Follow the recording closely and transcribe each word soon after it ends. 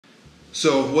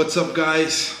So what's up,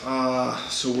 guys?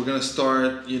 So we're gonna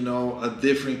start, a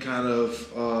different kind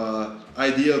of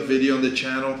idea of video on the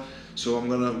channel. So I'm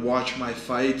gonna watch my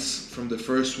fights from the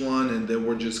first one, and then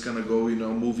we're just gonna go,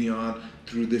 moving on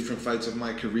through different fights of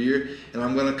my career. And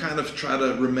I'm gonna kind of try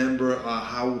to remember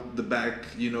how the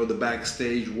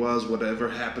backstage was, whatever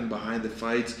happened behind the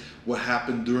fights, what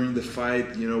happened during the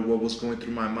fight, what was going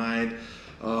through my mind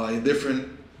in different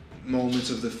moments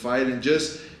of the fight, and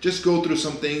just go through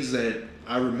some things that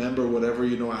I remember, whatever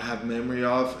I have memory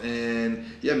of. And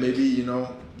yeah, maybe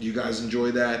you guys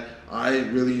enjoy that. I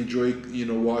really enjoy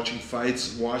watching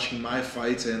fights, watching my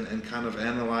fights, and kind of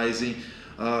analyzing.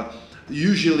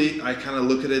 Usually I kind of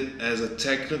look at it as a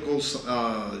technical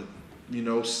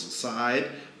side,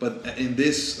 but in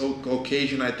this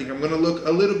occasion I think I'm going to look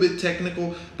a little bit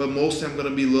technical, but mostly I'm going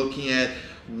to be looking at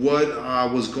what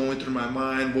was going through my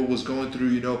mind, what was going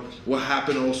through, what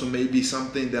happened. Also, maybe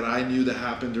something that I knew that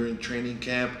happened during training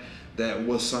camp that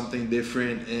was something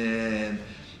different, and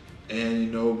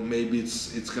maybe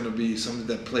it's gonna be something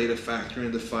that played a factor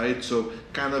in the fight. So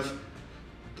kind of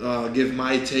give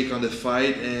my take on the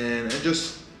fight, and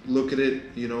just look at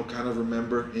it, kind of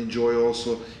remember, enjoy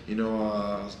also,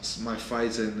 my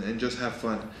fights, and just have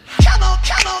fun.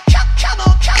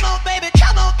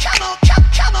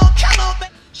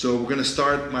 So we're gonna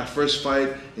start. My first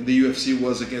fight in the UFC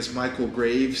was against Michael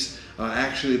Graves.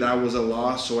 Actually, that was a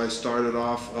loss. So I started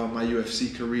off my UFC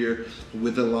career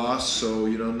with a loss. So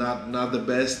not the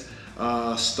best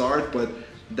start, but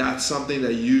that's something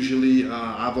that usually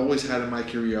I've always had in my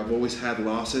career. I've always had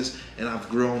losses, and I've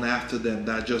grown after them.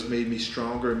 That just made me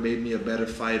stronger, and made me a better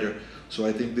fighter. So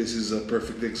I think this is a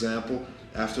perfect example.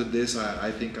 After this,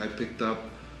 I think I picked up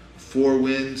 4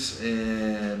 wins,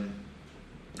 and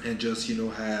just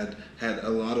had a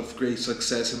lot of great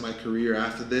success in my career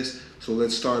after this. So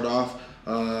let's start off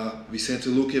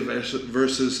Vicente Luque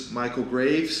versus Michael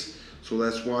Graves. So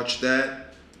let's watch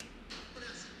that.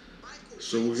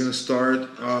 So we're gonna start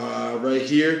right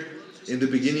here in the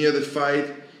beginning of the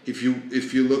fight. If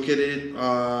you look at it,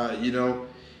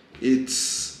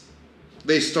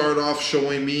 they start off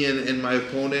showing me and my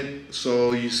opponent.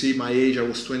 So you see my age. I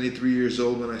was 23 years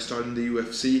old when I started in the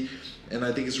UFC. And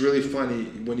I think it's really funny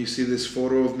when you see this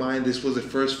photo of mine. This was the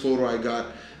first photo I got,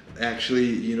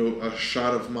 actually, a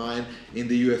shot of mine in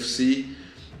the UFC.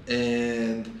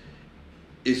 And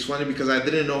it's funny because I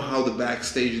didn't know how the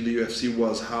backstage in the UFC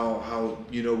was, how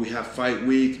we have fight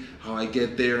week, how I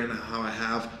get there, and how I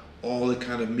have all the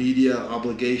kind of media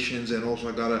obligations, and also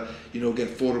I gotta get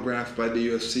photographed by the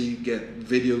UFC, get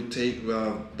videotape.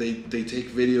 They take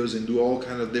videos and do all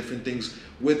kind of different things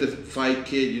with the fight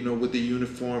kit, with the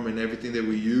uniform and everything that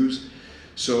we use.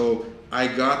 So I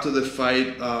got to the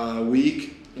fight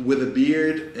week with a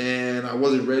beard, and I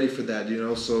wasn't ready for that,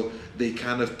 so they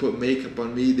kind of put makeup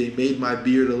on me. They made my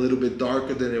beard a little bit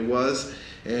darker than it was,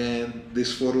 and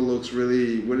this photo looks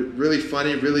really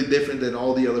funny, really different than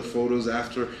all the other photos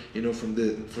after, from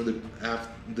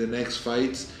the next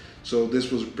fights. So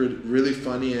this was really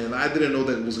funny, and I didn't know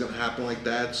that it was gonna happen like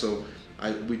that. So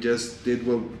we just did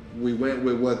we went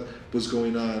with what was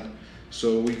going on.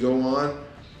 So we go on.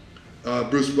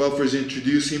 Bruce Buffer is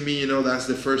introducing me. That's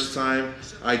the first time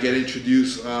I get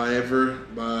introduced ever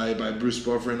by Bruce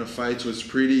Buffer in a fight. So it's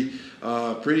pretty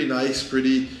nice,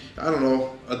 I don't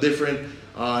know, a different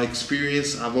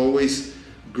experience. I've always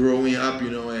growing up,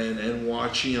 and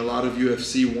watching a lot of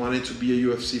UFC, wanting to be a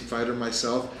UFC fighter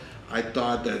myself. I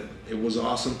thought that it was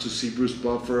awesome to see Bruce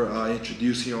Buffer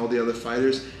introducing all the other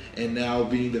fighters, and now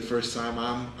being the first time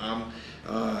I'm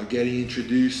getting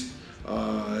introduced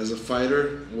as a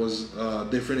fighter was a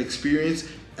different experience.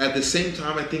 At the same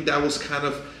time, I think that was kind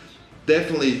of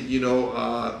definitely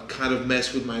kind of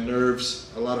messed with my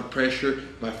nerves. A lot of pressure.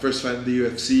 My first fight in the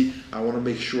UFC, I want to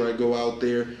make sure I go out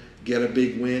there, get a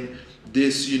big win.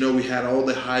 This, we had all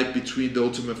the hype between the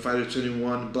Ultimate Fighter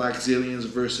 21 Black Zillions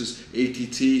versus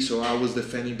ATT. So I was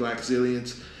defending Black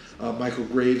Zillions. Michael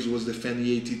Graves was defending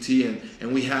ATT,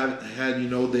 and we had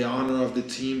the honor of the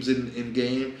teams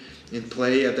in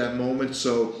play at that moment.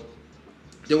 So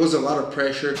there was a lot of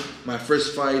pressure. My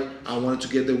first fight, I wanted to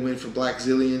get the win for Black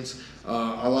Zillions.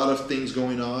 A lot of things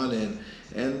going on,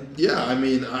 and yeah, I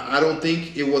mean, I don't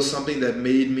think it was something that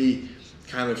made me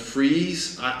kind of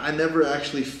freeze. I never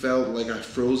actually felt like I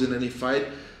froze in any fight,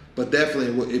 but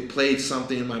definitely it played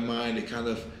something in my mind. It kind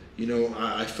of,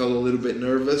 I felt a little bit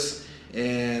nervous,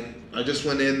 and I just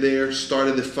went in there,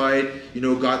 started the fight,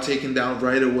 got taken down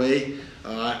right away.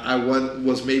 I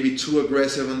was maybe too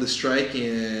aggressive on the strike,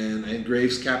 and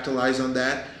Graves capitalized on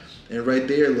that. And right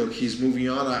there, look, he's moving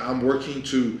on. I'm working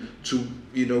to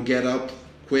get up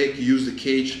quick, use the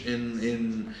cage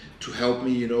in to help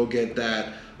me, you know, get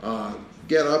that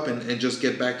get up and just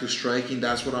get back to striking.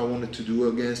 That's what I wanted to do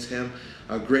against him.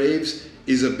 Graves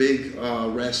is a big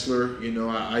wrestler. You know,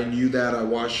 I knew that. I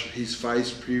watched his fights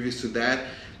previous to that,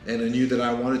 and I knew that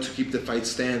I wanted to keep the fight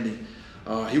standing.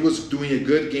 He was doing a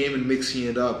good game and mixing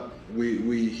it up.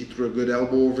 He threw a good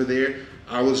elbow over there.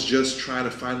 I was just trying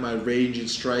to find my range in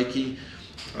striking,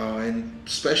 and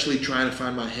especially trying to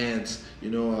find my hands. You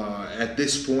know, at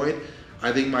this point,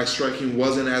 I think my striking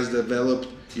wasn't as developed,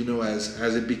 you know,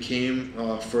 as it became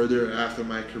further after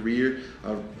my career.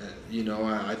 You know,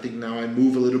 I think now I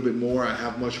move a little bit more. I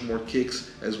have much more kicks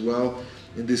as well.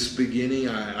 In this beginning,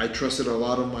 I trusted a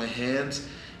lot on my hands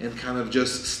and kind of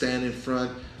just stand in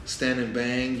front, stand and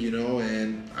bang, you know,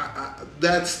 and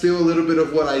that's still a little bit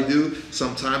of what I do.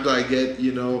 Sometimes I get,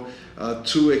 you know,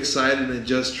 too excited and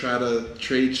just try to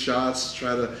trade shots,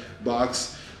 try to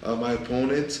box my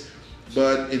opponents.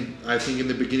 But I think in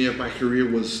the beginning of my career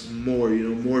was more, you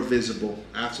know, more visible.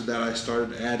 After that, I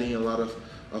started adding a lot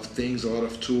of things, a lot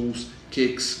of tools,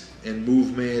 kicks and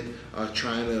movement,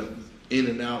 trying to in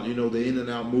and out, you know, the in and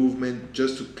out movement,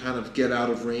 just to kind of get out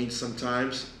of range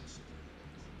sometimes.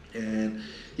 And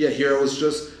yeah, here I was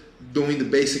just doing the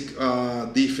basic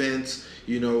defense,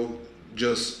 you know,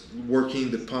 just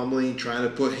working the pummeling, trying to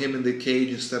put him in the cage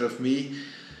instead of me.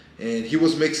 And he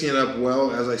was mixing it up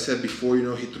well. As I said before, you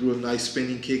know, he threw a nice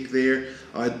spinning kick there.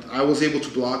 I was able to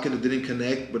block it. It didn't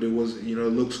connect, but it was, you know,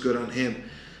 it looks good on him.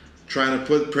 Trying to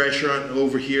put pressure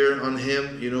over here on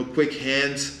him, you know, quick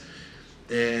hands.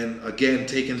 And again,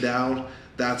 taken down.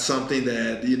 That's something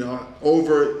that, you know,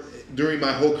 during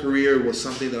my whole career was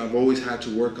something that I've always had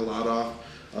to work a lot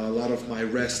of my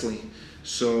wrestling.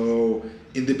 So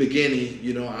in the beginning,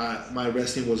 you know, my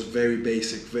wrestling was very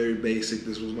basic, very basic.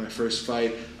 This was my first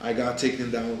fight. I got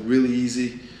taken down really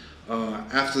easy.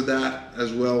 After that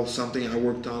as well, something I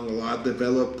worked on a lot,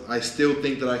 developed. I still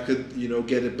think that I could, you know,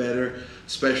 get it better,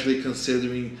 especially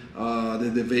considering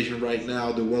the division right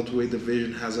now. The welterweight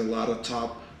division has a lot of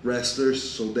top wrestlers,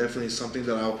 so definitely something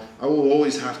that I will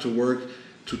always have to work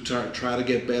to try to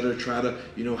get better, try to,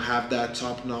 you know, have that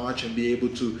top notch and be able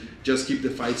to just keep the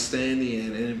fight standing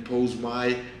and impose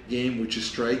my game, which is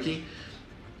striking.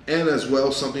 And as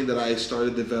well, something that I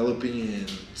started developing,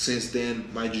 and since then,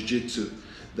 my jiu-jitsu.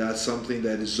 That's something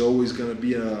that is always going to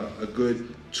be a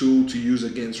good tool to use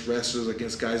against wrestlers,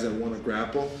 against guys that want to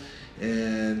grapple.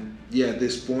 And yeah, at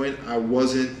this point,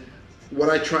 what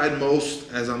I tried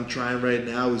most, as I'm trying right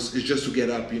now, is just to get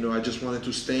up. You know, I just wanted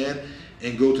to stand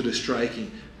and go to the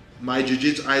striking. My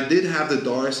jiu-jitsu, I did have the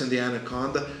Doris and the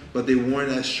Anaconda, but they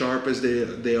weren't as sharp as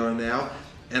they are now.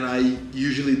 And I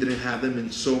usually didn't have them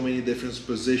in so many different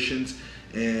positions.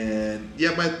 And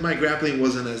yeah, my grappling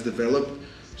wasn't as developed.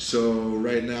 So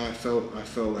right now I felt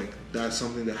like that's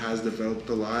something that has developed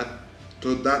a lot.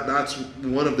 So that's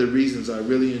one of the reasons I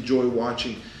really enjoy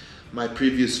watching my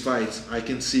previous fights. I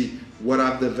can see what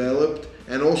I've developed,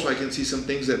 and also I can see some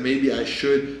things that maybe I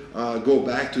should go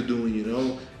back to doing, you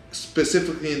know.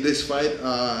 Specifically in this fight,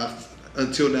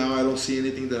 until now I don't see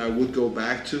anything that I would go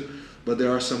back to, but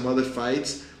there are some other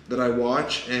fights that I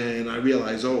watch and I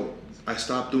realize, oh, I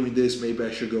stopped doing this, maybe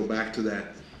I should go back to that.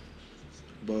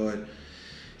 But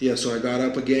yeah, so I got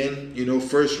up again. You know,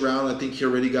 first round, I think he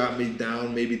already got me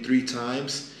down maybe 3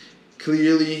 times.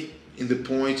 Clearly, in the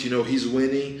points, you know, he's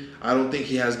winning. I don't think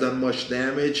he has done much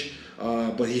damage,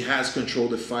 but he has controlled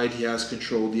the fight. He has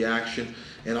controlled the action.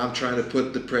 And I'm trying to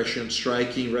put the pressure on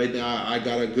striking. Right now, I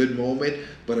got a good moment.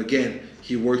 But again,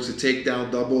 he works the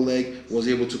takedown, double leg, was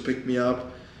able to pick me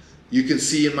up. You can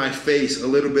see in my face a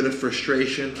little bit of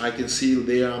frustration. I can see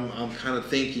there I'm kind of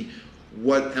thinking,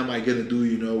 what am I gonna do?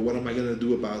 You know, what am I gonna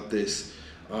do about this?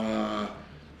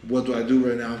 What do I do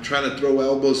right now? I'm trying to throw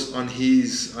elbows on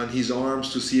his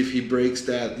arms to see if he breaks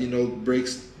that, you know,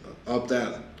 breaks up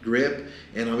that grip,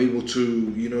 and I'm able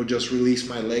to, you know, just release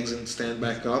my legs and stand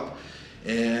back up.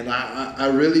 And I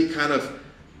really kind of,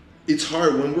 it's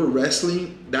hard when we're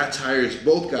wrestling. That tires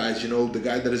both guys, you know, the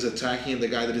guy that is attacking and the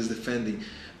guy that is defending.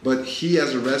 But he,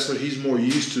 as a wrestler, he's more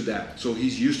used to that. So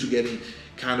he's used to getting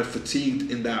kind of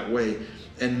fatigued in that way.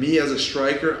 And me as a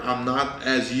striker, I'm not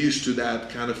as used to that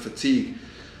kind of fatigue.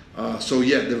 So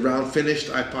yeah, the round finished,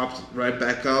 I popped right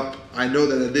back up. I know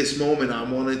that at this moment I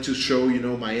wanted to show, you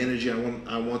know, my energy.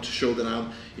 I want to show that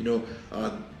I'm, you know,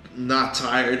 not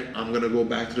tired. I'm gonna go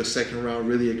back to the second round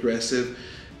really aggressive.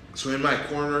 So in my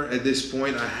corner at this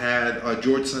point, I had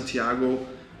George Santiago,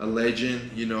 a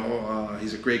legend. You know,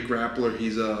 he's a great grappler.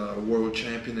 He's a world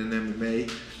champion in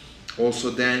MMA.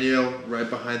 Also Daniel right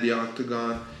behind the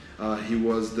octagon.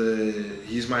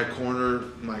 He's my corner,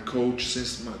 my coach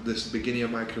since this beginning of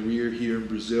my career here in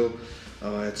Brazil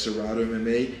at Cerrado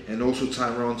MMA, and also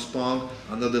Tyrone Spong,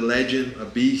 another legend, a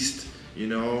beast, you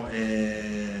know.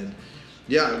 And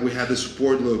yeah, we had the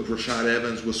support. Look, Rashad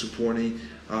Evans was supporting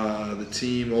the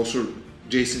team. Also,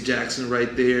 Jason Jackson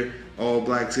right there, all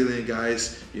Blackzilian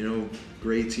guys, you know,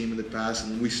 great team in the past.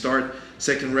 And we start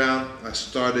second round. I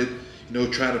started, you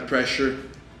know, trying to pressure.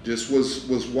 Just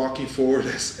was walking forward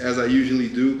as I usually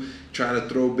do, trying to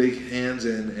throw big hands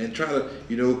and try to,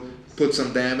 you know, put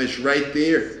some damage right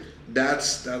there.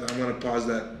 I'm gonna pause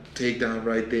that takedown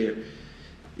right there.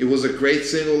 It was a great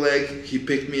single leg. He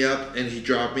picked me up and he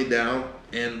dropped me down,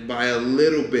 and by a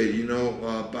little bit, you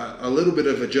know, by a little bit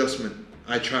of adjustment,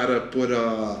 I try to put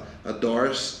a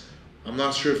Dars. I'm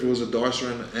not sure if it was a Dars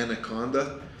or an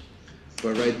Anaconda,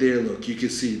 but right there, look, you can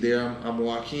see there I'm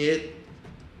walking it,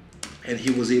 and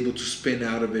he was able to spin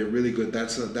out of it really good.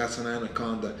 That's an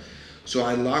Anaconda. So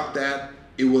I locked that.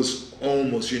 It was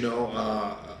almost, you know,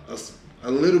 a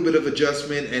little bit of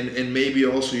adjustment, and maybe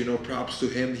also, you know, props to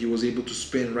him. He was able to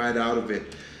spin right out of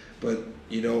it. But,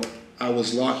 you know, I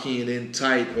was locking it in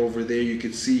tight over there. You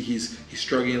could see he's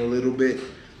struggling a little bit,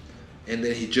 and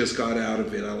then he just got out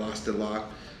of it. I lost the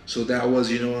lock. So that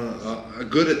was, you know, a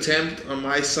good attempt on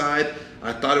my side.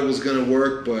 I thought it was going to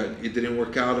work, but it didn't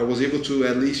work out. I was able to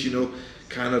at least, you know,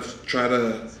 kind of try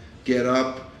to get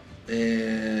up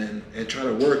and try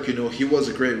to work. You know, he was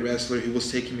a great wrestler. He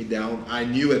was taking me down. I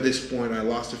knew at this point I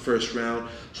lost the first round,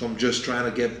 so I'm just trying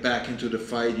to get back into the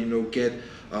fight, you know, get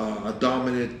a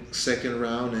dominant second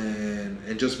round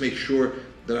and just make sure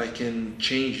that I can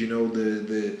change, you know,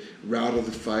 the route of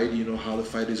the fight, you know, how the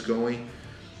fight is going.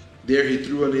 There he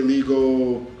threw an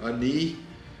illegal knee.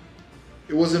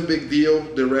 It wasn't a big deal.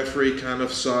 The referee kind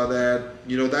of saw that.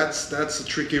 You know, that's a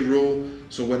tricky rule.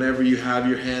 So whenever you have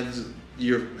your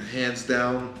hands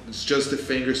down, it's just the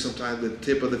fingers. Sometimes the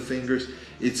tip of the fingers,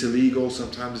 it's illegal.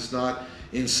 Sometimes it's not.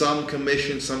 In some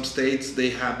commissions, some states, they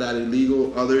have that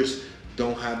illegal. Others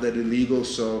don't have that illegal.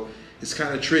 So it's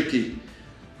kind of tricky.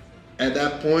 At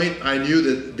that point, I knew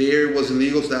that there was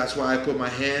illegal. So that's why I put my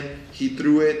hand. He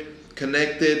threw it.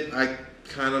 Connected. I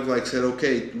kind of like said,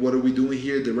 okay, what are we doing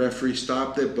here? The referee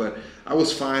stopped it, but I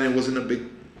was fine. It wasn't a big,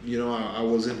 you know, I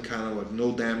wasn't kind of like,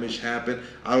 no damage happened.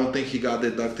 I don't think he got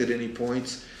deducted any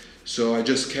points. So I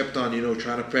just kept on, you know,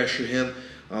 trying to pressure him,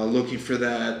 looking for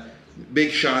that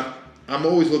big shot. I'm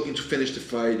always looking to finish the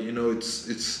fight. You know,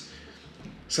 it's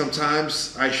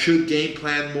sometimes I should game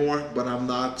plan more, but I'm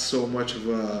not so much of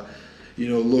a, you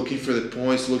know, looking for the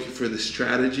points, looking for the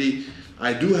strategy.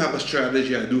 I do have a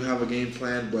strategy, I do have a game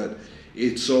plan, but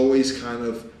it's always kind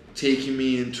of taking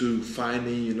me into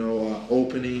finding, you know,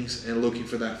 openings and looking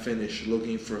for that finish,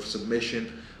 looking for a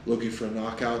submission, looking for a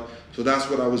knockout. So that's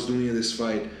what I was doing in this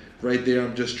fight. Right there,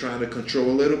 I'm just trying to control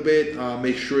a little bit,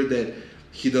 make sure that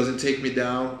he doesn't take me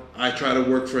down. I try to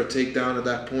work for a takedown at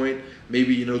that point,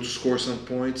 maybe, you know, to score some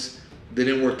points.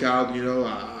 Didn't work out, you know.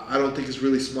 I don't think it's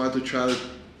really smart to try to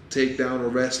take down a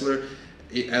wrestler,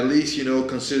 at least, you know,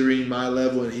 considering my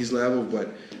level and his level,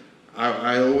 but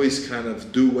I always kind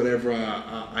of do whatever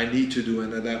I need to do,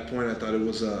 and at that point I thought it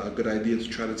was a good idea to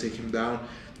try to take him down.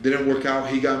 Didn't work out.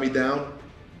 He got me down,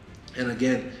 and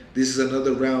again, this is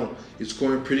another round. It's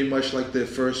going pretty much like the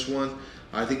first one.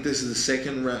 I think this is the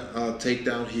second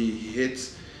takedown he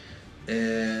hits,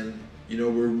 and, you know,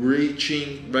 we're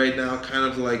reaching right now kind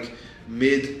of like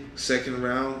mid-second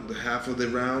round, the half of the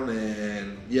round,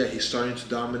 and yeah, he's starting to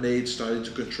dominate, starting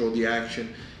to control the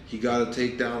action. He got a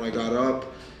takedown, I got up,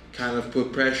 kind of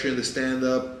put pressure in the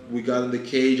stand-up. We got in the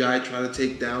cage, I tried to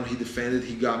take down, he defended,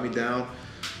 he got me down.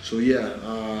 So yeah,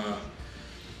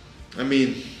 I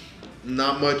mean,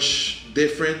 not much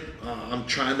different. I'm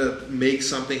trying to make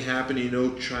something happen, you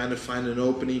know, trying to find an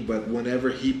opening, but whenever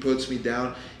he puts me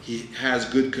down, he has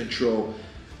good control.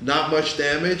 Not much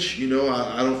damage, you know,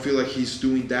 I don't feel like he's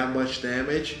doing that much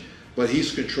damage, but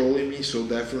he's controlling me, so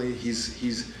definitely he's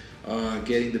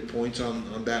getting the points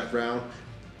on that round.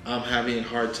 I'm having a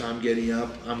hard time getting up.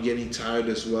 I'm getting tired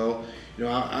as well. You know,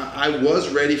 I was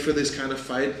ready for this kind of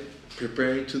fight,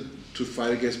 preparing to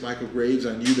fight against Michael Graves.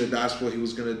 I knew that that's what he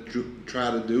was going to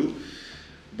try to do.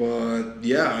 But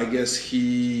yeah, I guess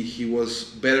he was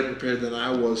better prepared than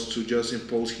I was to just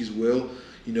impose his will,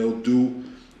 you know, do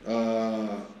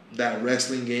that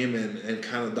wrestling game and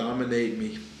kind of dominate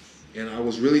me. And I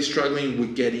was really struggling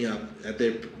with getting up. At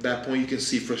that point, you can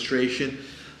see frustration.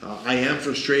 I am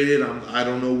frustrated. I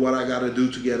don't know what I got to do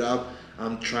to get up.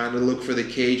 I'm trying to look for the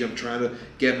cage. I'm trying to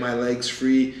get my legs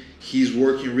free. He's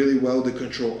working really well, the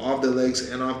control of the legs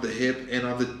and off the hip and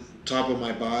off the top of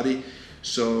my body.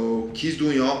 So he's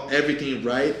doing everything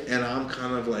right, and I'm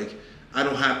kind of like, I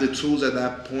don't have the tools at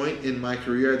that point in my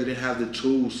career. I didn't have the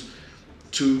tools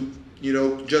to, you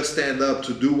know, just stand up,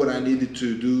 to do what I needed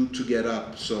to do to get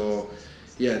up. So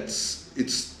yeah,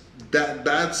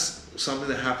 that's something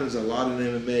that happens a lot in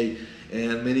MMA,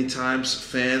 and many times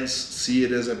fans see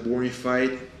it as a boring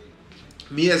fight.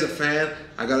 Me as a fan,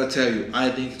 I gotta tell you, I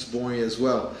think it's boring as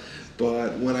well.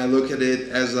 But when I look at it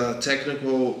as a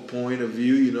technical point of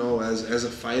view, you know, as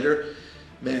a fighter,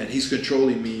 man, he's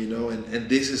controlling me, you know, and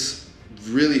this is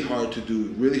really hard to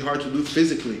do,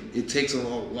 physically. It takes a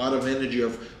lot of energy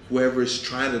of whoever is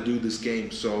trying to do this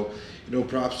game. So, you know,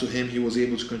 props to him. He was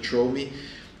able to control me.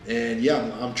 And yeah,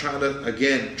 I'm trying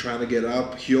to get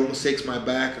up. He almost takes my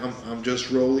back. I'm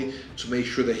just rolling to make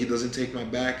sure that he doesn't take my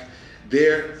back.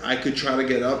 There, I could try to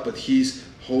get up, but he's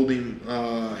holding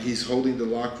the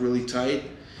lock really tight,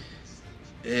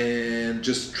 and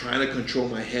just trying to control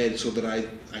my head so that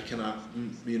I cannot,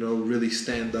 you know, really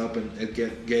stand up and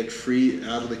get free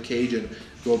out of the cage and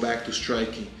go back to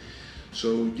striking.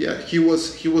 So yeah, he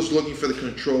was looking for the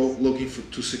control,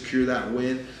 to secure that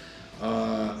win.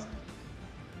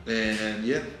 And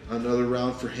yeah, another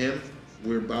round for him.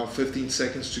 We're about 15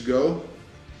 seconds to go.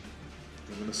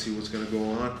 I'm gonna see what's gonna go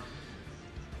on.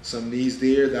 Some knees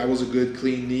there. That was a good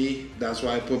clean knee. That's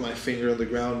why I put my finger on the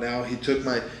ground. Now he took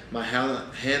my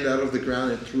hand out of the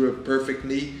ground and threw a perfect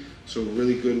knee. So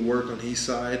really good work on his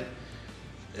side.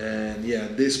 And yeah,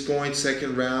 at this point,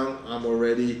 second round, I'm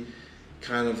already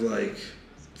kind of like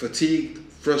fatigued,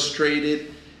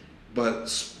 frustrated,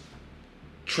 but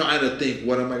trying to think,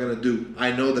 what am I gonna do?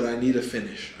 I know that I need a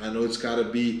finish. I know it's gotta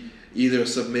be either a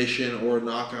submission or a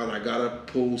knockout. I gotta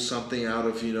pull something out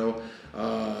of, you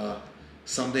know,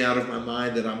 something out of my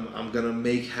mind that I'm gonna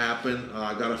make happen.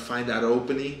 I gotta find that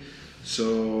opening.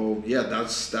 So yeah,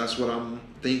 that's what I'm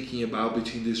thinking about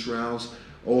between these rounds.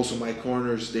 Also, my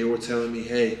corners, they were telling me,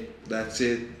 hey, that's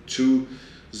it, 2-0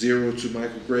 to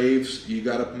Michael Graves. You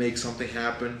gotta make something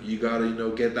happen. You gotta, you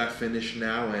know, get that finish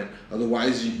now, and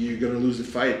otherwise you're gonna lose the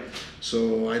fight.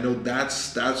 So I know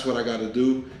that's what I gotta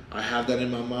do. I have that in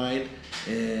my mind,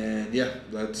 and yeah,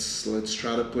 let's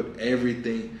try to put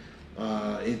everything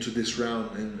into this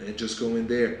round and just go in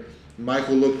there.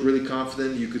 Michael looked really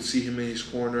confident. You could see him in his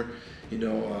corner. You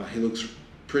know, he looks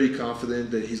pretty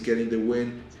confident that he's getting the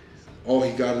win. All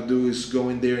he got to do is go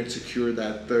in there and secure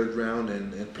that third round,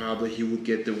 and probably he would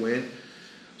get the win.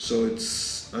 So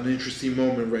it's an interesting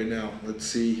moment right now. Let's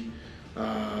see.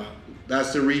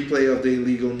 That's the replay of the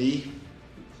illegal knee.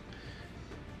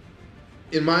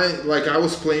 I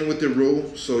was playing with the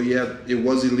rule, so yeah, it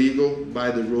was illegal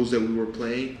by the rules that we were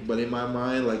playing. But in my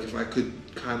mind, like, if I could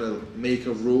kind of make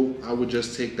a rule, I would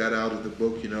just take that out of the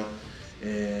book, you know.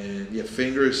 And yeah,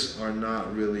 fingers are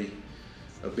not really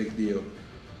a big deal.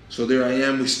 So there I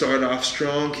am. We start off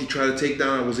strong. He tried to take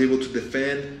down. I was able to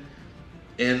defend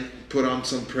and put on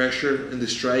some pressure in the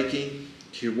striking.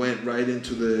 He went right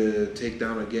into the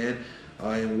takedown again.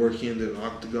 I am working in the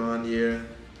octagon here,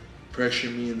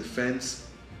 pressuring me in the fence,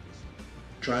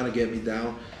 trying to get me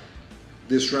down.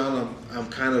 This round, I'm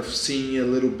kind of seeing it a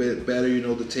little bit better. You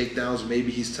know, the takedowns.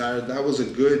 Maybe he's tired. That was a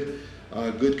good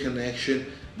connection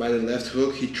by the left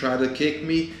hook. He tried to kick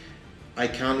me. I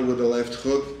countered with the left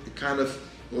hook. It kind of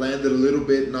landed a little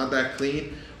bit, not that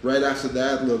clean. Right after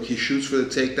that, look, he shoots for the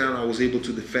takedown. I was able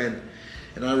to defend.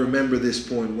 And I remember this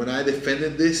point. When I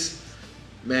defended this,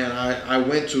 man, I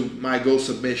went to my go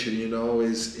submission, you know.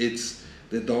 It's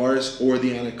the Dars or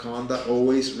the Anaconda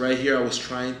always. Right here, I was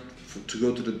trying to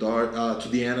go to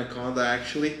the Anaconda,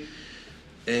 actually.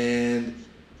 And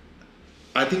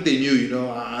I think they knew, you know,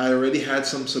 I already had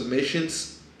some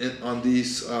submissions on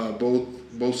these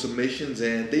both submissions,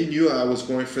 and they knew I was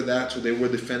going for that, so they were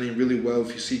defending really well.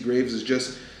 If you see, Graves is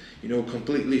just, you know,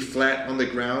 completely flat on the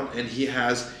ground, and he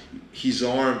has his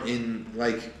arm in,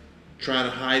 like, trying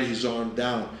to hide his arm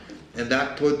down, and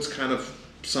that puts kind of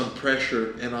some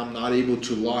pressure, and I'm not able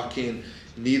to lock in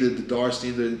neither the Dars,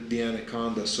 neither the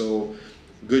Anaconda. So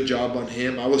good job on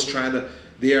him. I was trying to,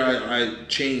 I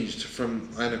changed from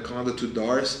Anaconda to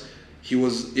Dars.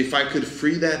 If I could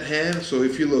free that hand, so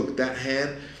if you look, that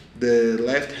hand, the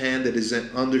left hand that is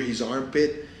under his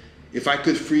armpit, if I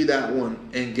could free that one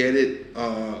and get it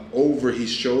over his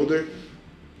shoulder,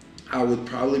 I would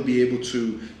probably be able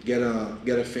to get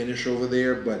a finish over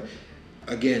there. But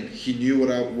again, he knew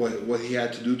what he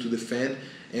had to do to defend,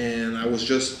 and I was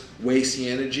just wasting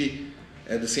energy.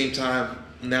 At the same time,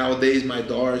 nowadays my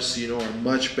Dars, you know, are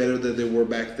much better than they were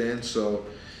back then. So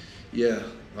yeah,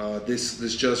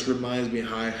 this just reminds me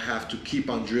how I have to keep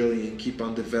on drilling and keep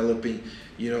on developing.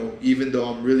 You know, even though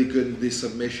I'm really good in these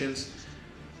submissions,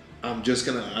 I just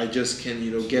can,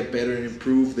 you know, get better and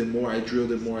improve. The more I drill,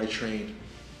 the more I train.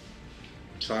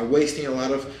 So I'm wasting a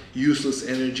lot of useless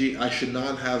energy. I should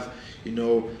not have, you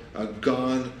know,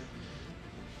 gone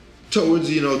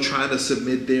towards, you know, trying to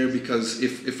submit there, because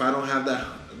if I don't have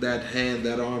that hand,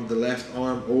 that arm, the left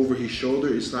arm over his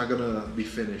shoulder, it's not gonna be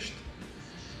finished.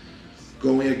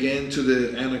 Going again to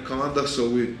the anaconda. So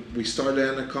we started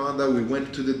anaconda, we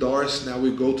went to the Dars, now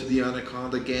we go to the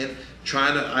anaconda again.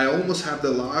 I almost have the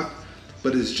lock,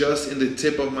 but it's just in the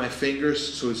tip of my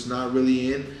fingers, so it's not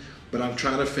really in. But I'm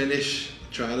trying to finish,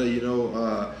 trying to, you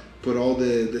know, put all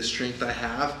the strength I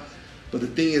have. But the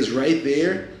thing is, right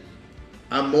there,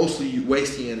 I'm mostly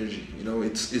wasting energy. You know,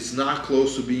 it's not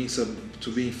close to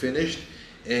being finished,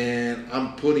 and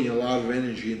I'm putting a lot of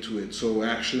energy into it. So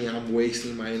actually, I'm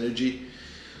wasting my energy.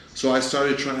 So I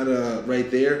started trying to,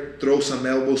 right there, throw some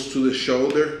elbows to the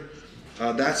shoulder.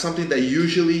 That's something that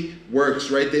usually works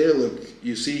right there. Look,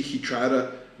 you see, he tried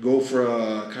to go for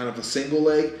a kind of a single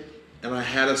leg, and I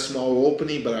had a small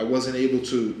opening, but I wasn't able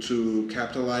to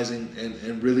capitalize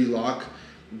and really lock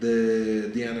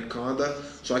the anaconda.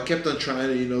 So I kept on trying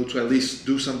to, you know, to at least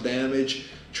do some damage,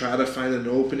 try to find an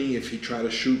opening if he tried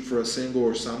to shoot for a single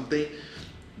or something.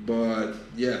 But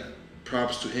yeah,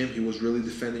 props to him, he was really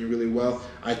defending really well.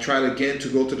 I tried again to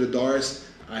go to the Dars.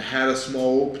 I had a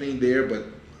small opening there, but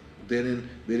didn't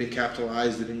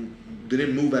capitalize,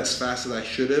 didn't move as fast as I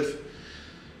should have.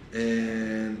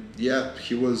 And yeah,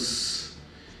 he was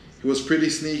pretty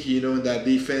sneaky, you know, in that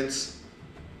defense.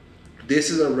 This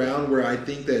is a round where I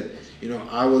think that, you know,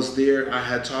 I was there, I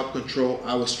had top control,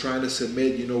 I was trying to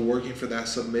submit, you know, working for that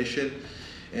submission,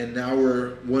 and now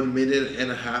we're 1 minute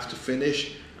and a half to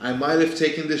finish. I might have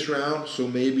taken this round, so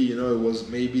maybe, you know, it was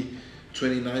maybe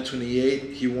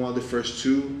 29-28. He won the first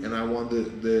two, and I won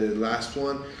the last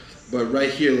one. But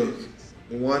right here, look,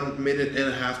 1 minute and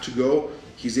a half to go.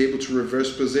 He's able to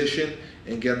reverse position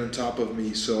and get on top of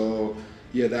me. So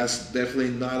yeah, that's definitely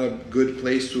not a good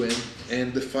place to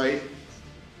end the fight.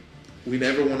 We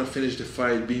never want to finish the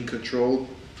fight being controlled.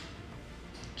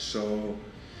 So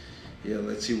yeah,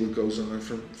 let's see what goes on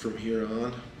from here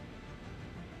on.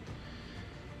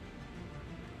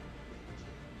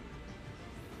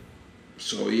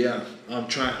 So yeah, I'm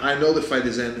trying. I know the fight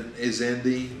is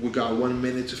ending. We got 1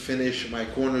 minute to finish. My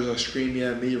corners are screaming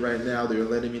at me right now. They're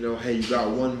letting me know, hey, you got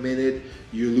 1 minute.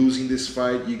 You're losing this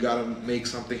fight. You gotta make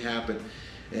something happen.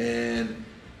 And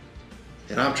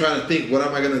I'm trying to think, what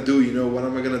am I gonna do? You know, what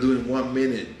am I gonna do in 1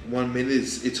 minute? 1 minute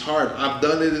it's hard. I've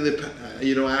done it in the,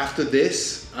 you know, after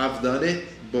this, I've done it.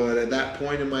 But at that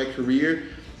point in my career,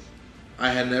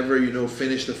 I had never, you know,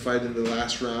 finished the fight in the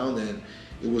last round, and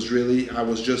it was really, I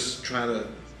was just trying to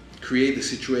create the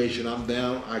situation. I'm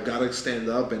down, I gotta stand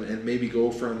up and maybe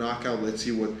go for a knockout. Let's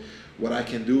see what I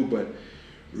can do. But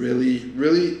really,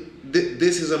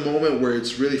 this is a moment where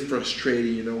it's really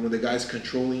frustrating, you know, when the guy's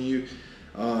controlling you.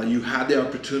 You had the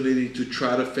opportunity to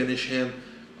try to finish him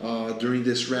during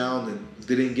this round and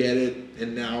didn't get it,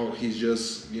 and now he's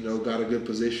just, you know, got a good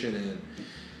position. And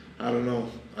I don't know,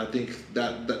 I think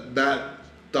that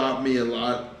taught me a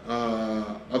lot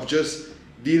of just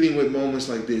dealing with moments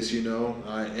like this, you know.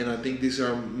 And I think these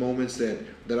are moments that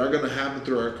are going to happen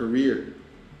through our career,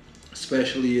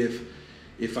 especially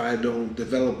if I don't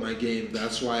develop my game.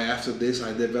 That's why after this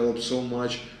I developed so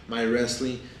much my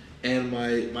wrestling and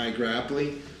my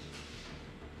grappling,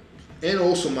 and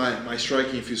also my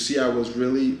striking. If you see, I was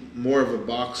really more of a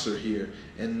boxer here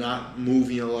and not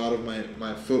moving a lot of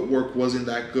my footwork wasn't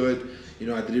that good. You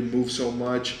know, I didn't move so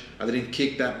much, I didn't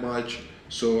kick that much.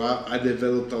 So I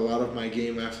developed a lot of my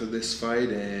game after this fight,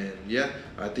 and yeah,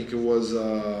 I think it was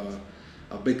a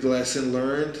big lesson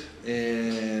learned.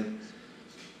 And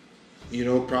you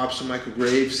know, props to Michael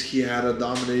Graves. He had a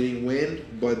dominating win,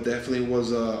 but definitely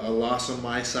was a loss on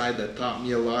my side that taught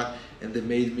me a lot and that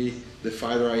made me the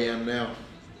fighter I am now.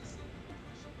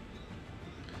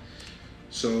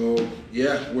 So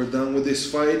yeah, we're done with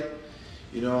this fight.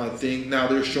 You know, I think now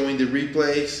they're showing the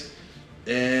replays.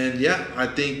 And yeah, I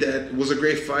think that was a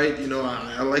great fight. You know,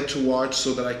 I like to watch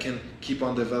so that I can keep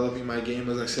on developing my game,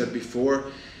 as I said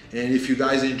before. And if you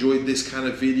guys enjoyed this kind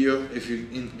of video, if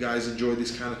you guys enjoyed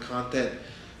this kind of content,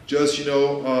 just, you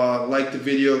know, like the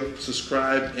video,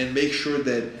 subscribe, and make sure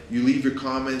that you leave your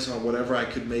comments on whatever I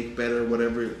could make better,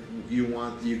 whatever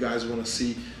you guys want to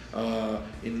see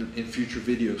in future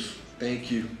videos. Thank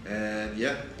you. And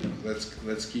yeah,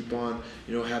 let's keep on,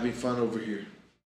 you know, having fun over here.